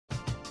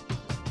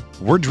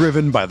We're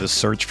driven by the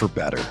search for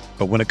better.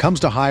 But when it comes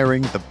to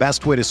hiring, the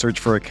best way to search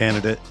for a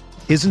candidate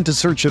isn't to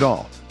search at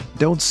all.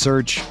 Don't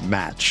search,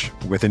 match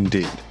with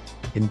Indeed.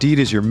 Indeed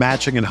is your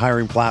matching and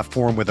hiring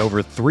platform with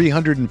over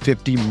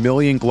 350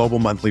 million global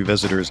monthly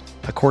visitors,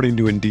 according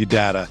to Indeed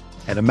data,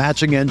 and a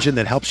matching engine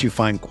that helps you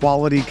find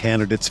quality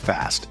candidates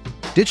fast.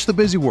 Ditch the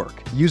busy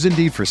work. Use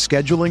Indeed for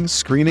scheduling,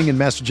 screening, and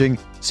messaging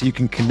so you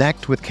can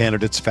connect with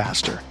candidates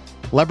faster.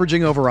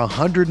 Leveraging over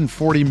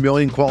 140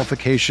 million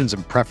qualifications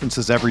and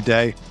preferences every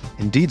day,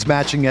 Indeed's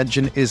matching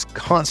engine is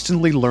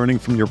constantly learning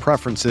from your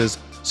preferences,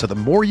 so the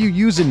more you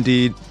use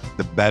Indeed,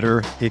 the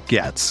better it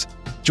gets.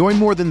 Join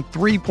more than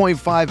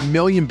 3.5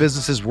 million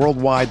businesses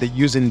worldwide that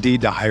use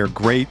Indeed to hire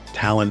great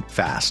talent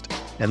fast.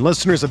 And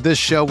listeners of this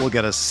show will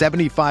get a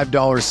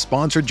 $75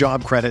 sponsored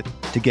job credit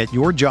to get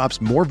your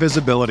jobs more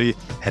visibility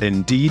at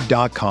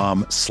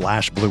Indeed.com/Blue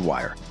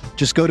Wire.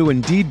 Just go to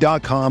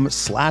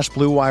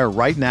Indeed.com/Blue Wire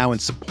right now and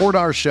support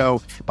our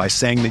show by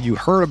saying that you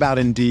heard about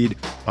Indeed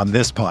on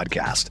this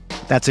podcast.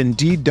 That's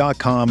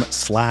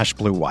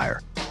Indeed.com/Blue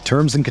Wire.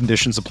 Terms and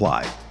conditions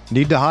apply.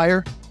 Need to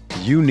hire?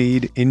 You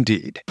need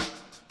Indeed.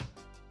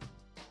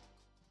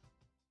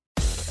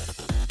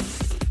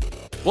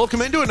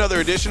 Welcome into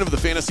another edition of the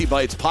Fantasy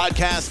Bites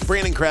podcast.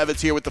 Brandon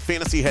Kravitz here with the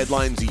fantasy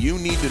headlines you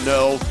need to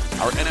know.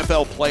 Our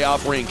NFL playoff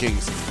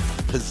rankings,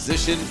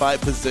 position by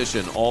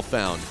position, all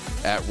found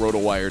at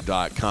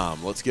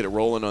rotowire.com. Let's get it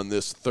rolling on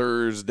this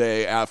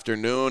Thursday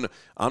afternoon.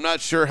 I'm not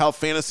sure how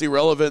fantasy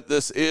relevant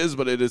this is,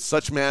 but it is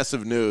such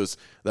massive news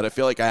that I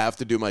feel like I have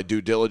to do my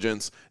due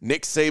diligence.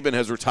 Nick Saban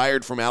has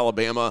retired from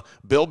Alabama.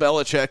 Bill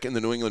Belichick and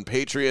the New England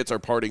Patriots are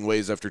parting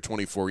ways after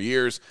 24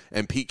 years,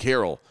 and Pete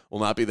Carroll will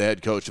not be the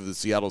head coach of the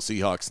Seattle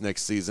Seahawks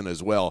next season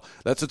as well.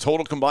 That's a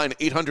total combined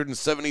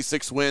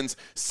 876 wins,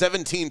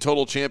 17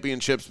 total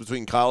championships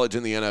between college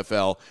and the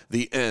NFL,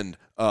 the end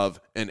of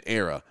an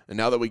era. And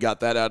now that we got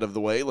that out of the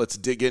way, let's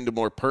dig into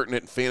more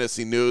pertinent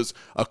fantasy news.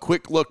 A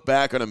quick look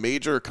back on a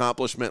major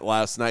accomplishment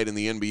last night in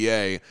the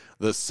NBA.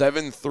 The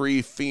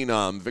 7'3"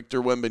 phenom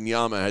Victor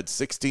Wembanyama had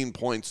 16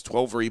 points,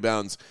 12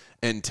 rebounds,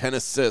 and 10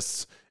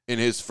 assists in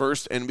his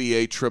first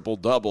NBA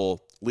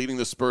triple-double, leading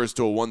the Spurs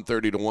to a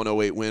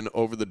 130-108 win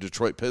over the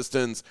Detroit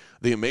Pistons.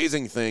 The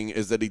amazing thing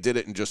is that he did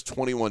it in just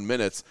 21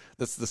 minutes.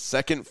 That's the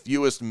second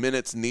fewest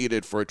minutes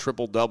needed for a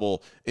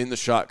triple-double in the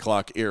shot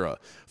clock era.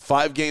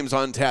 5 games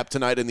on tap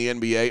tonight in the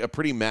NBA, a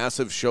pretty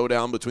massive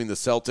showdown between the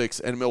Celtics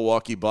and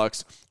Milwaukee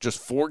Bucks. Just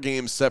 4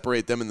 games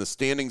separate them in the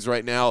standings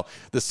right now.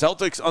 The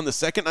Celtics on the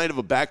second night of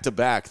a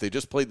back-to-back. They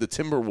just played the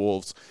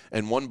Timberwolves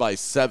and won by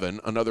 7.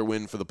 Another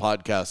win for the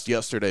podcast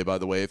yesterday, by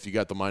the way, if you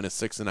got the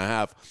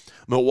 -6.5.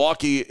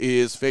 Milwaukee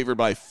is favored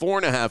by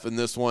 4.5 in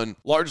this one,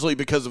 largely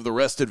because of the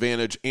rest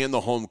advantage and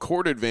the home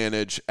court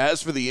advantage.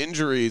 As for the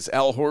injuries,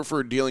 Al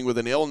Horford dealing with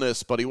an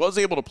illness, but he was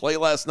able to play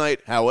last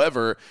night.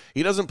 However,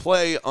 he doesn't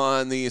play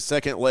on the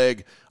second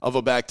leg of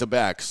a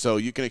back-to-back, so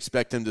you can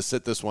expect him to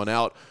sit this one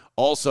out.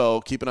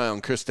 Also, keep an eye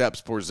on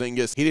Kristaps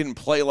Porzingis. He didn't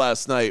play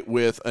last night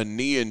with a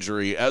knee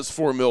injury. As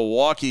for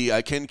Milwaukee,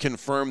 I can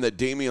confirm that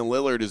Damian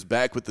Lillard is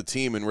back with the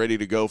team and ready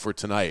to go for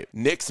tonight.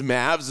 Knicks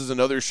Mavs is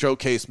another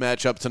showcase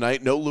matchup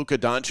tonight. No Luka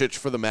Doncic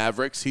for the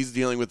Mavericks. He's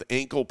dealing with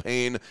ankle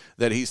pain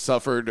that he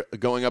suffered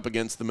going up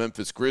against the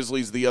Memphis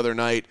Grizzlies the other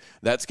night.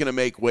 That's going to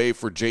make way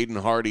for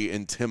Jaden Hardy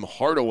and Tim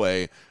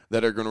Hardaway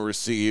that are going to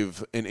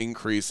receive an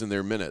increase in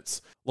their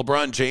minutes.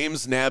 LeBron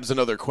James nabs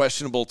another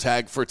questionable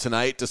tag for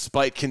tonight.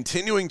 Despite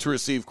continuing to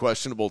receive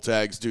questionable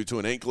tags due to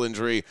an ankle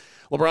injury,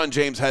 LeBron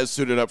James has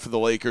suited up for the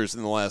Lakers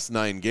in the last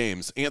 9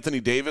 games.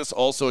 Anthony Davis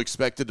also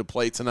expected to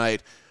play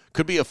tonight.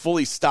 Could be a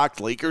fully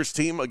stocked Lakers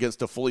team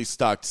against a fully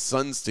stocked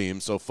Suns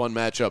team, so fun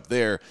matchup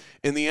there.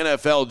 In the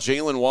NFL,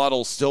 Jalen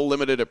Waddle still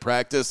limited at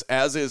practice,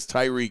 as is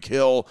Tyreek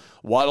Hill.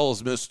 Waddle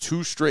has missed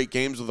 2 straight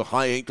games with a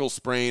high ankle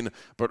sprain,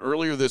 but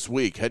earlier this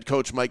week, head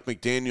coach Mike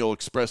McDaniel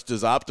expressed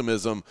his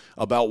optimism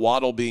about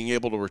Waddle being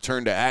able to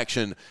return to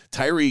action.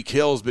 Tyreek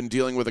Hill has been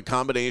dealing with a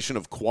combination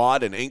of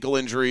quad and ankle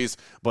injuries,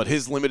 but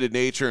his limited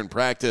nature in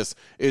practice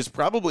is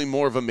probably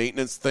more of a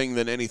maintenance thing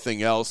than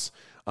anything else.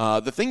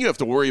 The thing you have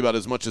to worry about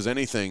as much as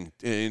anything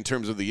in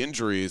terms of the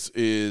injuries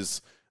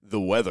is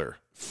the weather.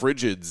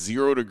 Frigid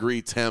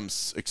 0-degree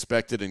temps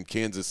expected in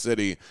Kansas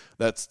City.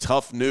 That's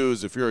tough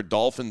news if you're a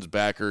Dolphins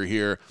backer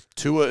here.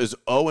 Tua is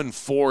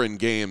 0-4 in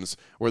games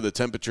where the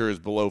temperature is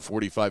below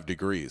 45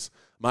 degrees.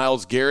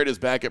 Myles Garrett is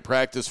back at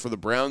practice for the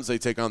Browns. They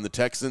take on the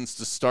Texans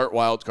to start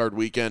wildcard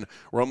weekend.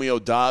 Romeo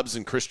Doubs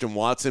and Christian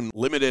Watson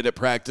limited at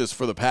practice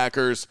for the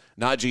Packers.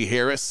 Najee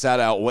Harris sat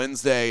out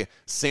Wednesday.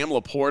 Sam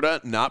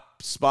Laporta not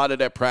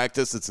spotted at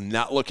practice. It's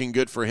not looking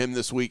good for him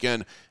this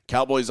weekend.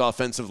 Cowboys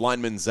offensive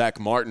lineman Zach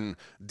Martin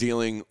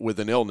dealing with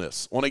an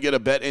illness. Want to get a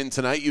bet in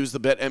tonight? Use the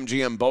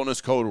BetMGM bonus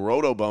code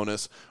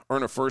ROTOBONUS.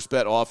 Earn a first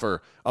bet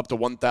offer up to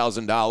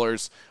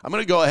 $1,000. I'm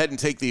going to go ahead and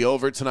take the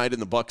over tonight in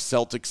the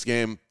Bucs-Celtics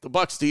game. The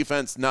Bucs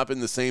defense not been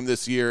the same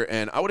this year,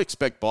 and I would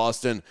expect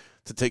Boston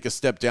to take a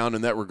step down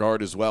in that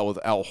regard as well, with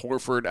Al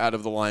Horford out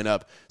of the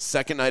lineup.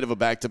 Second night of a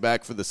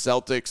back-to-back for the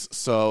Celtics,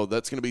 so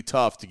that's going to be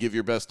tough to give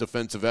your best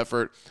defensive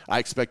effort. I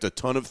expect a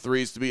ton of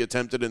threes to be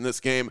attempted in this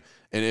game,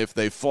 and if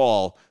they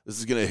fall, this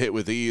is going to hit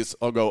with ease.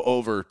 I'll go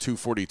over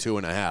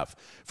 242.5.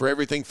 For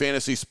everything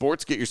fantasy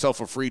sports, get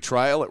yourself a free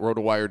trial at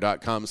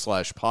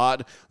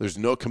rotowire.com/pod. There's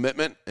no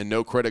commitment and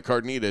no credit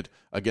card needed.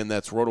 Again,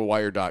 that's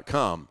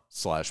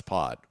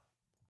rotowire.com/pod.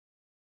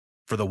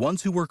 For the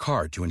ones who work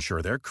hard to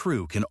ensure their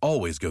crew can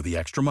always go the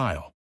extra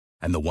mile,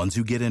 and the ones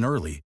who get in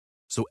early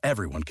so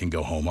everyone can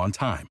go home on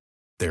time,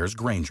 there's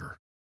Grainger,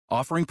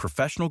 offering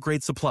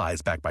professional-grade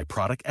supplies backed by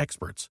product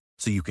experts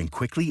so you can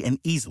quickly and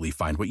easily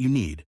find what you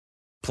need.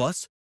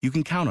 Plus, you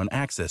can count on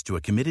access to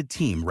a committed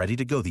team ready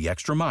to go the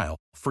extra mile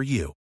for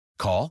you.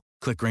 Call,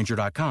 click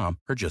Grainger.com,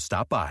 or just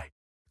stop by.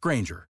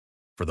 Grainger,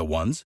 for the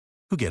ones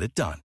who get it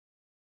done.